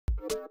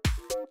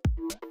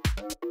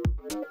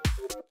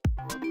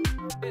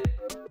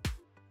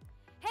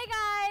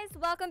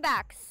welcome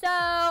back. So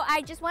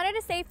I just wanted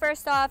to say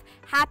first off,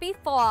 happy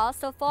fall.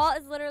 So fall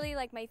is literally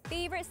like my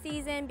favorite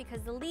season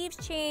because the leaves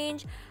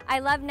change. I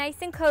love nice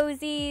and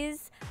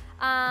cozies,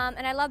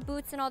 and I love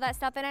boots and all that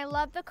stuff, and I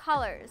love the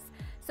colors.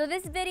 So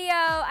this video,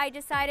 I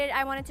decided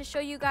I wanted to show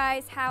you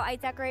guys how I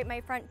decorate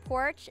my front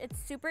porch. It's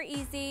super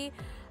easy,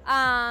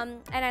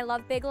 and I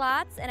love Big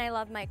Lots and I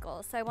love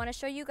Michaels. So I want to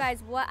show you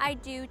guys what I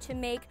do to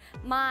make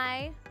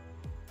my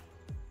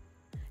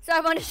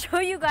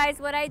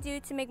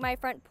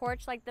front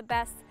porch like the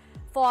best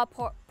fall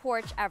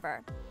porch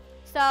ever.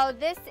 So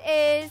this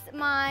is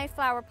my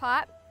flower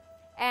pot,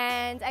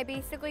 and I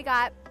basically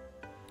got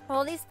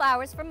all these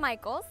flowers from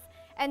Michaels,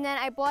 and then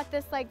I bought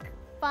this like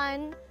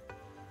fun,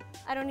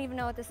 I don't even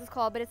know what this is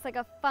called, but it's like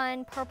a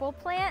fun purple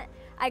plant.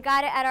 I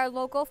got it at our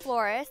local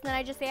florist, and then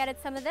I just added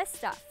some of this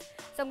stuff.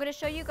 So I'm going to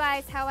show you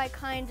guys how I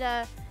kind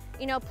of,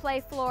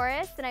 play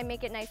florist and I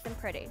make it nice and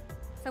pretty.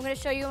 So I'm going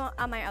to show you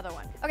on my other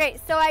one. Okay,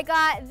 so I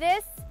got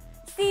this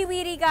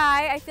seaweedy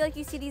guy. I feel like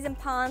you see these in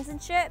ponds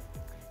and shit.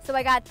 So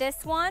I got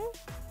this one.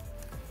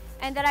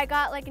 And then I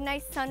got like a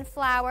nice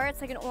sunflower.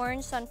 It's like an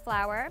orange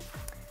sunflower.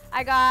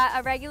 I got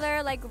a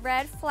regular like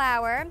red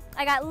flower.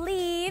 I got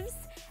leaves,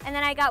 and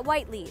then I got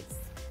white leaves.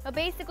 So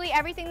basically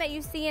everything that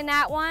you see in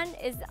that one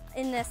is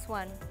in this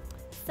one.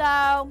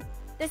 So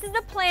this is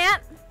the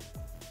plant.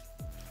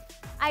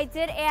 I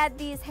did add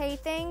these hay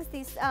things.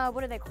 These,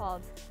 what are they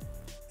called?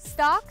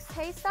 Stalks,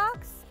 hay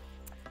stalks.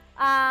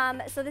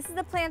 So this is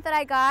the plant that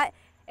I got.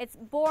 It's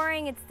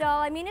boring, it's dull.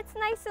 I mean, it's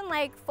nice and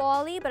like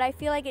fall-y, but I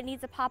feel like it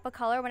needs a pop of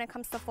color when it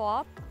comes to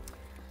fall.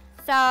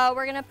 So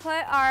we're gonna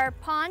put our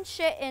pond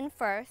shit in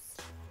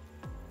first.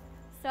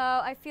 So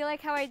I feel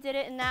like how I did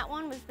it in that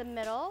one was the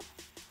middle.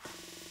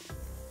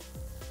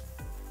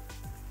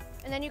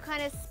 And then you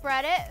kind of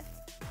spread it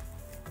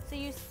so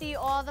you see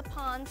all the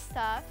pond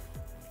stuff,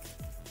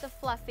 the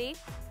fluffy.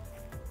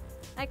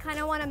 I kind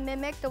of want to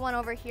mimic the one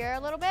over here a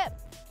little bit.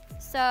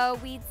 So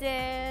we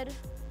did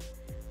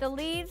the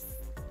leaves,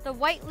 the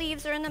white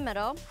leaves are in the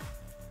middle.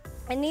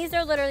 And these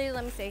are literally,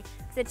 let me see,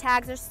 the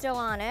tags are still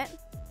on it.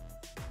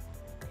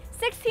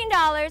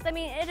 $16, I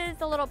mean, it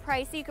is a little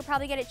pricey. You could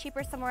probably get it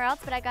cheaper somewhere else,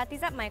 but I got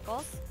these at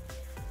Michael's.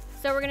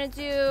 So we're gonna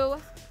do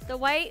the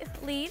white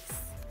leaves.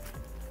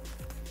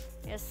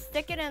 Just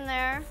stick it in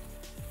there.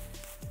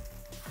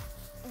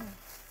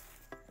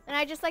 And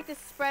I just like to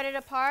spread it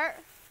apart.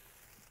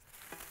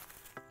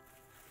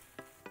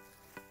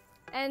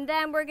 And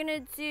then we're gonna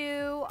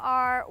do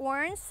our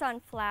orange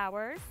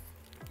sunflowers.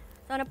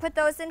 So I'm gonna put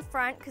those in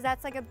front because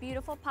that's like a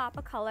beautiful pop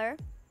of color.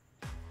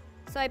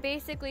 So I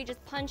basically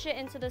just punch it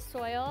into the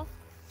soil,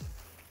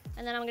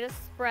 and then I'm gonna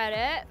spread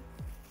it.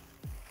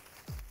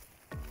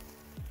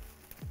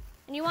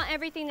 And you want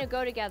everything to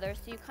go together,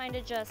 so you kind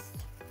of just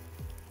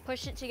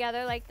push it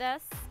together like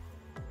this.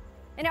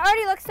 And it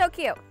already looks so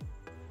cute.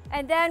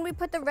 And then we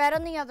put the red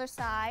on the other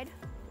side.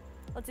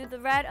 We'll do the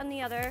red on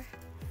the other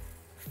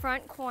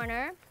front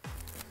corner.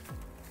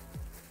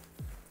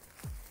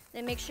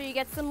 Then make sure you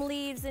get some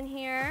leaves in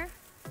here.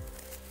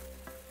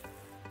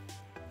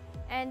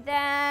 And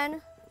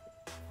then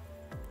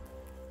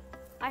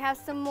I have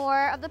some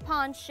more of the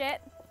pond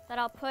shit that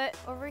I'll put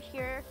over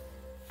here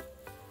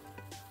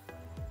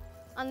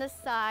on the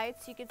side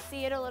so you can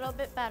see it a little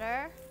bit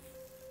better.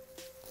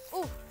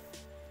 Ooh.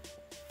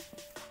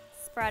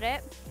 Spread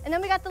it. And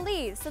then we got the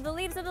leaves. So the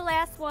leaves are the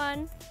last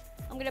one.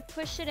 I'm gonna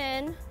push it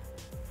in,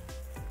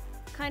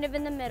 kind of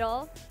in the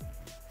middle.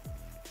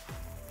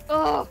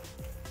 Oh!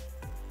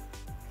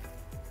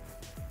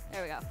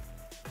 There we go.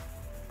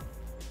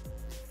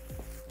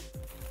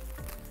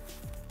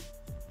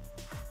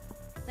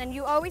 Then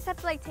you always have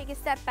to like take a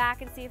step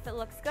back and see if it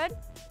looks good.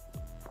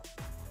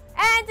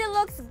 And it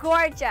looks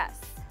gorgeous.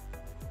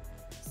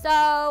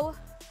 So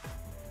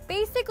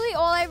basically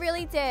all I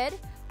really did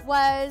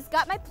was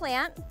got my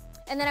plant,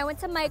 and then I went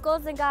to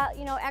Michael's and got,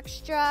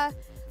 extra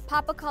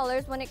pop of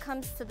colors when it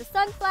comes to the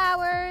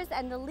sunflowers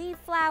and the leaf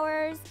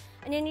flowers.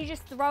 And then you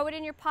just throw it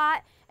in your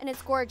pot and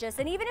it's gorgeous.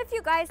 And even if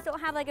you guys don't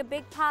have like a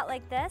big pot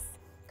like this,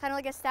 kind of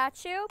like a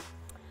statue,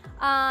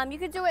 you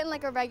could do it in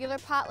like a regular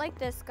pot like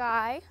this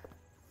guy.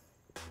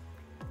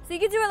 So you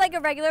could do it like a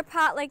regular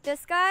pot like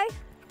this guy,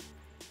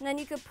 and then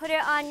you could put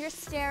it on your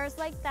stairs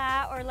like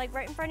that, or like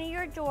right in front of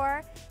your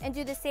door, and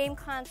do the same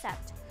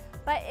concept.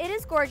 But it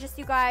is gorgeous,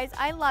 you guys.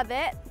 I love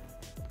it.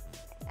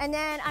 And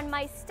then on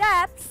my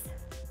steps,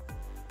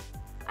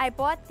 I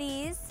bought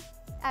these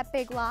at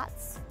Big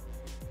Lots,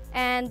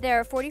 and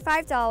they're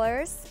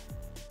 $45.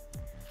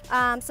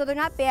 So they're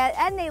not bad,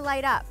 and they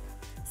light up.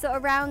 So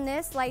around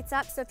this lights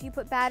up, so if you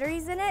put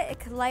batteries in it, it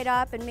could light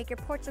up and make your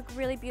porch look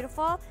really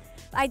beautiful.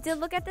 I did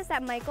look at this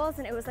at Michael's,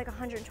 and it was like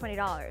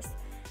 $120.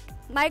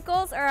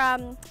 Michael's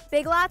or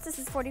Big Lots, this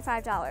is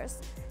 $45. So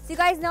you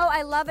guys know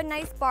I love a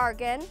nice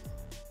bargain.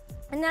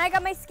 And then I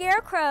got my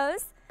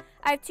scarecrows.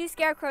 I have two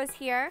scarecrows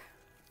here.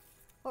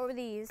 What were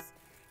these?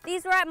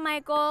 These were at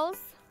Michael's.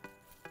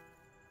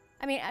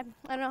 I mean, I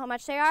don't know how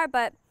much they are,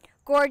 but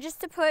gorgeous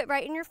to put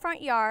right in your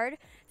front yard.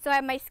 So I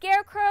have my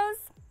scarecrows.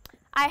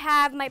 I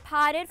have my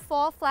potted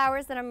fall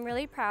flowers that I'm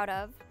really proud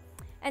of.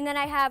 And then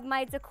I have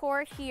my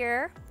decor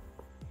here.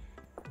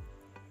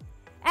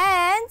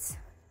 And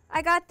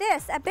I got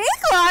this at Bake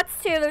Lots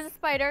too. There's a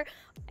spider.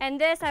 And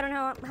this, I don't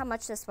know how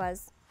much this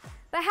was.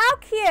 But how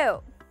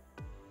cute.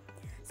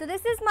 So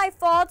this is my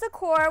fall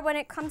decor when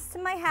it comes to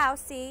my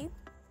housey.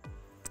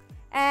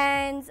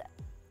 And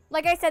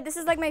like I said, this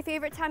is like my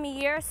favorite time of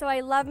year. So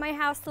I love my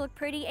house to look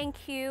pretty and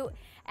cute.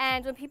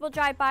 And when people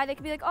drive by, they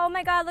can be like, oh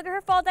my God, look at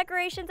her fall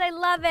decorations. I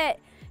love it.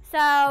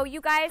 So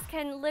you guys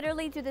can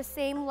literally do the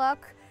same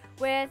look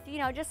with, you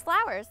know, just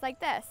flowers like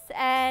this.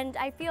 And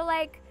I feel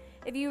like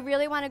if you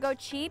really want to go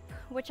cheap,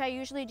 which I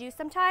usually do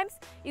sometimes,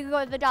 you can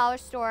go to the dollar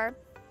store.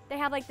 They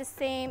have like the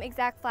same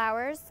exact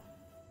flowers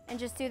and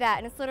just do that.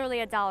 And it's literally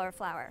 $1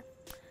 flower.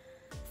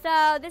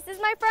 So this is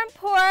my front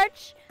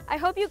porch. I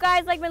hope you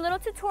guys like my little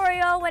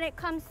tutorial when it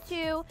comes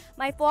to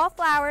my fall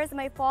flowers,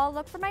 my fall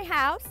look for my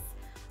house.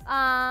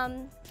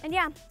 And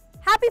yeah,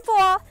 happy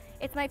fall.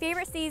 It's my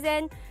favorite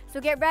season. So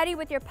get ready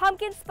with your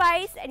pumpkin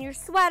spice and your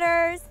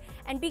sweaters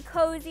and be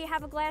cozy,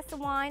 have a glass of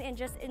wine and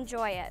just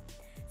enjoy it.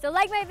 So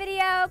like my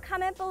video,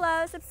 comment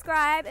below,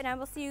 subscribe, and I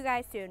will see you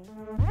guys soon.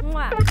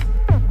 Mwah.